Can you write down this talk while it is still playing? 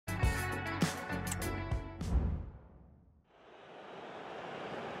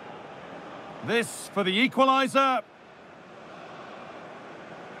This for the equaliser.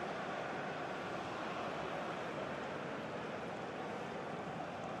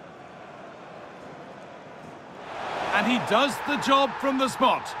 And he does the job from the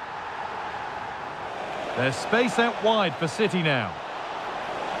spot. There's space out wide for City now.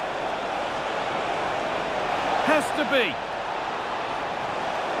 Has to be.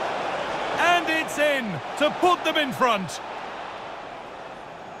 And it's in to put them in front.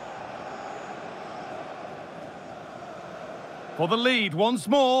 For the lead once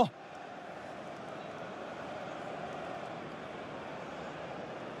more.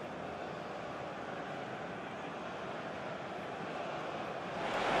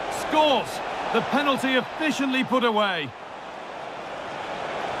 Scores! The penalty efficiently put away.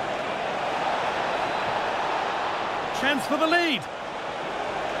 Chance for the lead.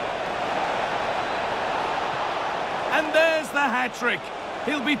 And there's the hat-trick.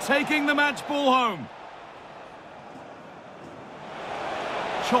 He'll be taking the match ball home.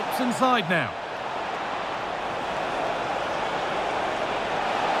 Chops inside now.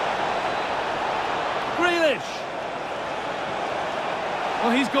 Grealish.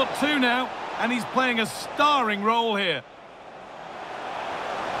 Well, he's got two now, and he's playing a starring role here.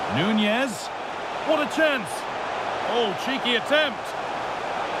 Nunez. What a chance. Oh, cheeky attempt.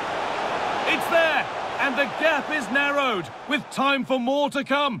 It's there, and the gap is narrowed, with time for more to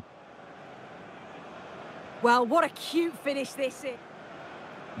come. Well, what a cute finish this is.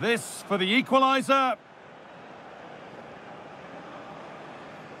 This for the equaliser.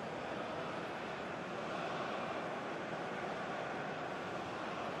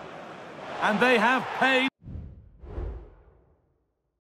 And they have paid